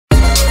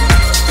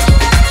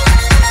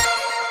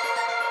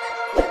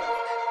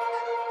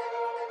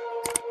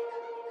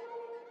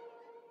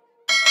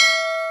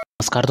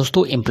नमस्कार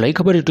दोस्तों, एम्प्लॉय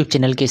खबर यूट्यूब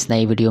चैनल के इस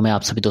नए वीडियो में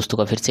आप सभी दोस्तों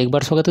का फिर से एक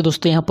बार स्वागत है।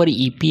 दोस्तों यहाँ पर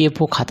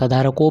ईपीएफओ खाता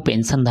धारकों,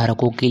 पेंशन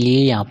धारकों के लिए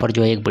यहाँ पर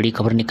जो है एक बड़ी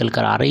खबर निकल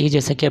कर आ रही है।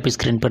 जैसा कि आप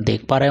स्क्रीन पर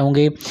देख पा रहे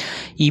होंगे,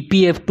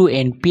 ईपीएफ टू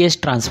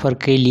एनपीएस ट्रांसफ़र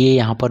के लिए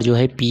यहाँ पर जो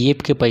है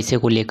पीएफ के पैसे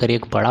को लेकर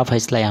एक बड़ा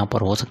फैसला यहाँ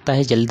पर हो सकता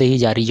है। जल्द ही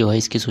जारी जो है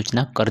इसकी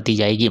सूचना कर दी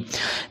जाएगी।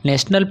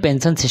 नेशनल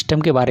पेंशन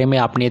सिस्टम के बारे में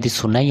आपने यदि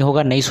सुना ही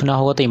होगा, नहीं सुना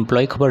होगा तो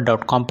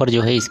employeekhabar.com पर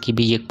जो है इसकी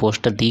भी एक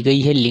पोस्ट दी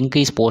गई है। लिंक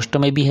इस पोस्ट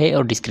में भी है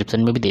और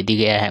डिस्क्रिप्शन में भी दे दी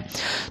गया है।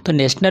 तो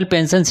नेशनल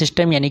पेंशन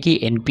सिस्टम यानी कि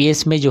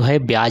एनपीएस में जो है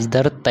ब्याज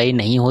दर तय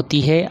नहीं होती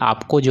है।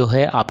 आपको जो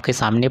है आपके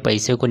सामने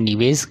पैसे को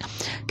निवेश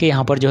के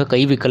यहाँ पर जो है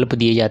कई विकल्प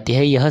दिए जाते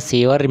हैं। यह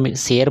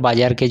शेयर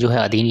बाजार के जो है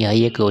अधीन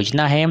यही एक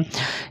योजना है।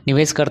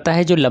 निवेश करता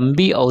है जो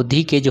लंबी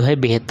अवधि के जो है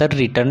बेहतर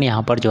रिटर्न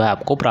यहाँ पर जो है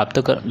आपको प्राप्त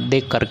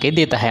करके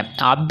देता है।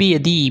 आप भी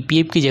यदि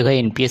ईपीएफ की जगह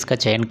एनपीएस का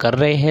चयन कर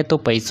रहे हैं तो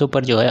पैसों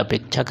पर जो है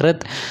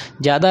अपेक्षाकृत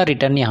ज़्यादा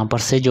रिटर्न यहाँ पर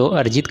से जो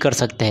अर्जित कर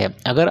सकते हैं।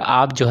 अगर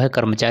आप जो है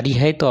कर्मचारी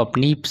है तो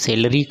अपनी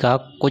सैलरी का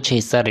कुछ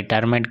हिस्सा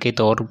रिटायरमेंट के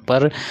तौर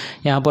पर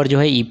यहाँ पर जो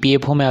है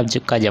ईपीएफओ में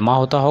आपका जमा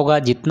होता होगा।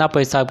 जितना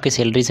पैसा आपकी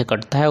सैलरी से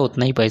कटता है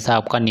उतना ही पैसा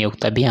आपका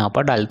नियोक्ता भी यहाँ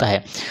पर डालता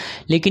है।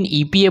 लेकिन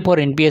ईपीएफ और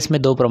एनपीएस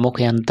में दो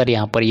प्रमुख अंतर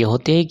यहाँ पर ये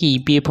होते हैं कि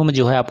ईपीएफओ में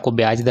जो है आपको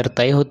ब्याज दर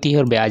तय होती है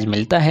और ब्याज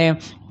मिलता है।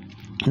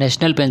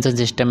 नेशनल पेंशन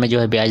सिस्टम में जो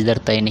है ब्याज दर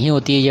तय नहीं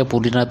होती है। यह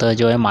पूर्णतः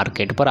जो है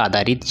मार्केट पर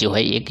आधारित जो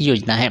है एक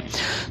योजना है।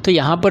 तो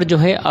यहाँ पर जो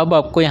है अब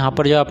आपको यहाँ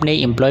पर जो अपने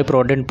एम्प्लॉय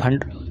प्रोविडेंट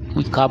फंड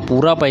का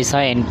पूरा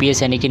पैसा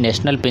एनपीएस यानी कि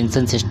नेशनल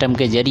पेंशन सिस्टम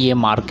के जरिए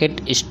मार्केट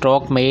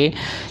स्टॉक में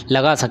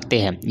लगा सकते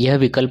हैं। यह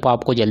विकल्प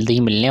आपको जल्दी ही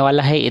मिलने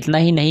वाला है। इतना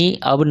ही नहीं,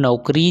 अब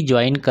नौकरी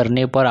ज्वाइन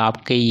करने पर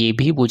आपके ये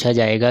भी पूछा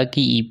जाएगा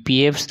कि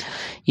ईपीएफ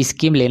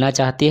स्कीम लेना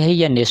चाहते हैं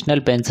या नेशनल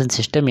पेंशन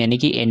सिस्टम यानी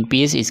कि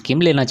एनपीएस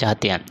स्कीम लेना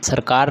चाहते हैं।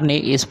 सरकार ने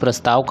इस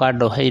प्रस्ताव का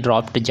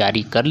ड्राफ्ट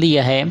जारी कर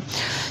लिया है,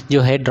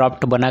 जो है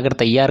ड्राफ्ट बनाकर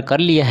तैयार कर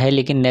लिया है।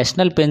 लेकिन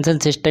नेशनल पेंशन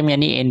सिस्टम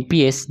यानी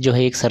एनपीएस जो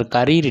है एक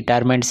सरकारी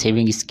रिटायरमेंट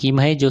सेविंग स्कीम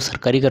है जो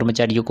सरकारी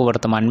कर्मचारियों को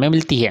वर्तमान में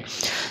मिलती है,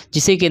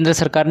 जिसे केंद्र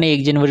सरकार ने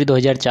 1 जनवरी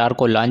 2004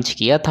 को लॉन्च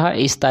किया था।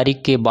 इस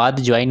तारीख के बाद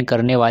ज्वाइन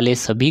करने वाले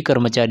सभी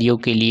कर्मचारियों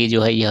के लिए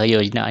जो है यह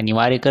योजना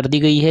अनिवार्य कर दी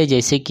गई है।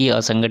 जैसे कि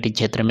असंगठित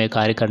क्षेत्र में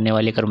कार्य करने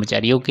वाले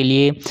कर्मचारियों के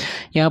लिए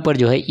यहाँ पर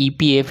जो है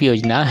ईपीएफ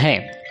योजना है।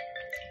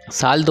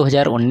 साल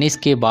 2019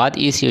 के बाद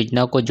इस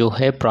योजना को जो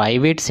है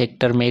प्राइवेट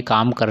सेक्टर में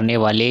काम करने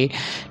वाले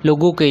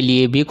लोगों के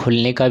लिए भी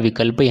खुलने का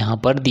विकल्प यहाँ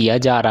पर दिया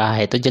जा रहा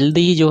है। तो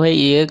जल्दी ही जो है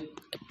ये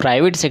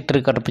प्राइवेट सेक्टर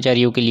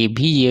कर्मचारियों के लिए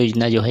भी ये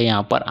योजना जो है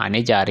यहाँ पर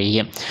आने जा रही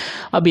है।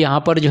 अब यहाँ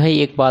पर जो है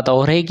एक बात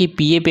और है कि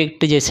पीएफ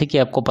एक्ट, जैसे कि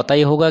आपको पता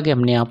ही होगा कि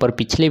हमने यहाँ पर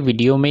पिछले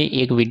वीडियो में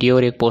एक वीडियो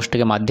और एक पोस्ट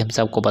के माध्यम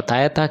से आपको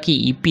बताया था कि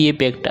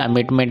ईपीएफ एक्ट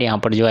अमेंडमेंट यहाँ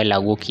पर जो है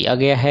लागू किया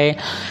गया है,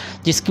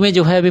 जिसमें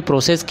जो है अभी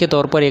प्रोसेस के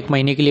तौर पर 1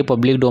 महीने के लिए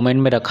पब्लिक डोमेन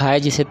में रखा है,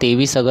 जिसे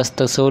 23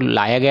 अगस्त से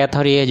लाया गया था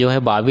और ये जो है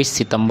 22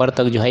 सितंबर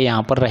तक जो है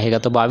यहाँ पर रहेगा।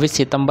 तो 22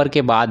 सितंबर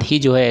के बाद ही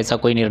जो है ऐसा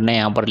कोई निर्णय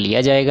यहाँ पर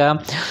लिया जाएगा।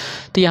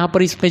 तो यहाँ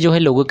पर इसमें जो है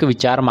लोगों के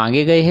विचार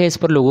मांगे गए हैं। इस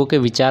पर लोगों के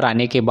विचार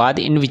आने के बाद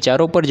इन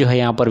विचारों पर जो है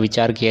यहाँ पर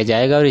विचार किया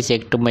जाएगा और इस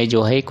एक्ट में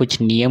जो है कुछ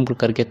नियम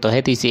करके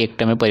तहत इस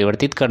एक्ट में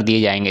परिवर्तित कर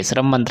दिए जाएंगे।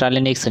 श्रम मंत्रालय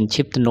ने एक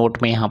संक्षिप्त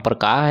नोट में यहाँ पर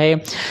कहा है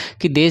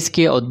कि देश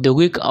के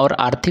औद्योगिक और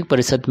आर्थिक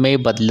परिषद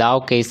में बदलाव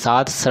के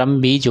साथ श्रम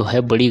भी जो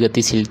है बड़ी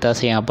गतिशीलता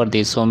से यहाँ पर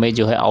देशों में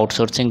जो है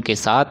आउटसोर्सिंग के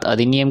साथ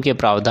अधिनियम के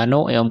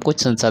प्रावधानों एवं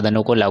कुछ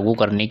संसाधनों को लागू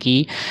करने की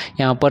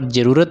यहाँ पर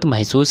ज़रूरत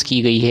महसूस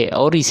की गई है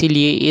और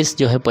इसीलिए इस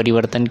जो है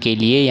परिवर्तन के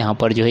लिए यहाँ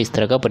पर जो है इस तरह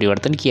का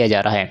परिवर्तन किया जा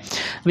रहा है।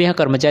 अब यहाँ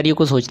कर्मचारियों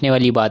को सोचने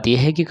वाली बात यह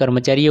है कि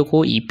कर्मचारियों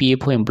को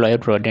ईपीएफओ एम्प्लॉयर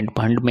प्रोविडेंट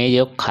फंड में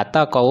जो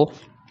खाता को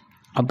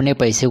अपने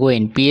पैसे को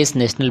एनपीएस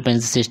नेशनल पेंशन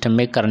सिस्टम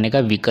में करने का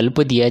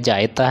विकल्प दिया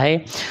जाता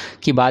है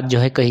की बात जो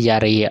है कही जा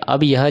रही है।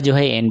 अब यह जो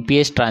है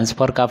एनपीएस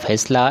ट्रांसफ़र का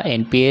फैसला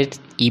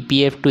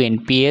ईपीएफ टू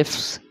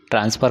एनपीएस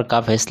ट्रांसफ़र का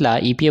फैसला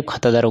ईपीएफ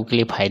खाताधारकों के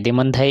लिए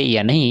फ़ायदेमंद है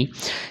या नहीं,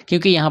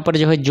 क्योंकि यहाँ पर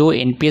जो है जो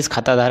एनपीएस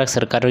खाताधारक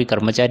सरकारी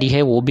कर्मचारी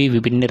है वो भी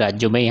विभिन्न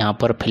राज्यों में यहाँ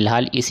पर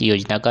फिलहाल इस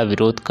योजना का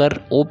विरोध कर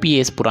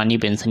ओपीएस पुरानी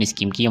पेंशन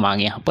स्कीम की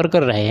मांग यहाँ पर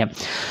कर रहे हैं।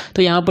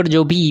 तो यहाँ पर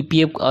जो भी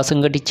ईपीएफ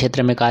असंगठित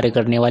क्षेत्र में कार्य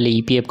करने वाले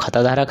ईपीएफ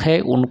खाताधारक है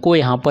उनको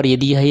यहाँ पर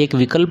यदि यह एक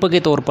विकल्प के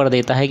तौर पर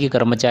देता है कि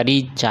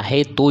कर्मचारी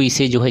चाहे तो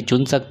इसे जो है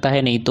चुन सकता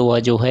है, नहीं तो वह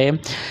जो है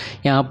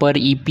यहाँ पर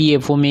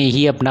ईपीएफओ में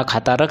ही अपना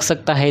खाता रख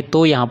सकता है,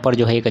 तो यहाँ पर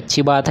जो है एक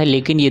अच्छी बात है।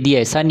 लेकिन यदि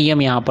ऐसा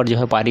नियम यहाँ पर जो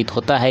है पारित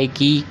होता है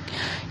कि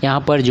यहाँ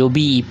पर जो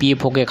भी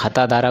ईपीएफओ के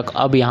खाताधारक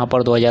अब यहाँ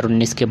पर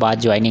 2019 के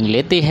बाद ज्वाइनिंग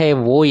लेते हैं,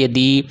 वो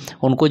यदि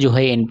उनको जो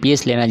है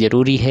एनपीएस लेना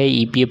ज़रूरी है,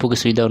 ईपीएफओ की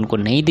सुविधा उनको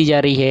नहीं दी जा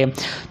रही है,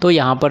 तो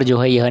यहाँ पर जो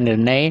है यह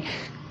निर्णय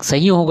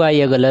सही होगा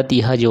या गलत,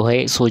 यह जो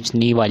है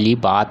सोचने वाली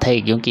बात है।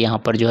 क्योंकि यहाँ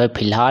पर जो है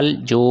फ़िलहाल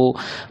जो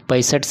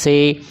 65 से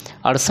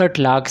 68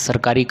 लाख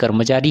सरकारी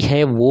कर्मचारी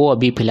है वो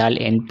अभी फ़िलहाल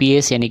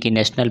एनपीएस यानी कि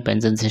नेशनल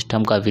पेंशन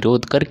सिस्टम का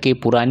विरोध करके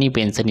पुरानी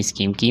पेंशन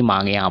स्कीम की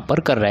मांग यहाँ पर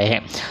कर रहे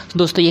हैं। तो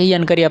दोस्तों यही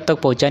जानकारी आप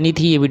तक पहुँचानी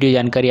थी। ये वीडियो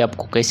जानकारी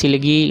आपको कैसी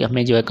लगी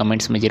हमें जो है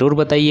कमेंट्स में ज़रूर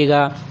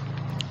बताइएगा।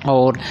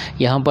 और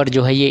यहाँ पर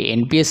जो है ये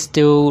एनपीएस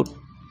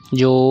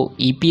जो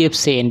ईपीएफ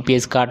से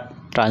एनपीएस का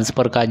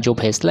ट्रांसफ़र का जो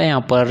फैसला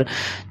यहाँ पर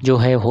जो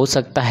है हो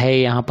सकता है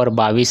यहाँ पर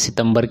 22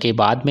 सितंबर के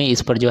बाद में।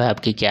 इस पर जो है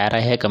आपकी क्या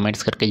राय है,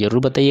 कमेंट्स करके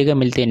ज़रूर बताइएगा।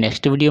 मिलते हैं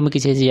नेक्स्ट वीडियो में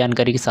किसी ऐसी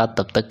जानकारी के साथ,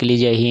 तब तक के लिए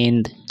जय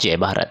हिंद, जय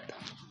भारत।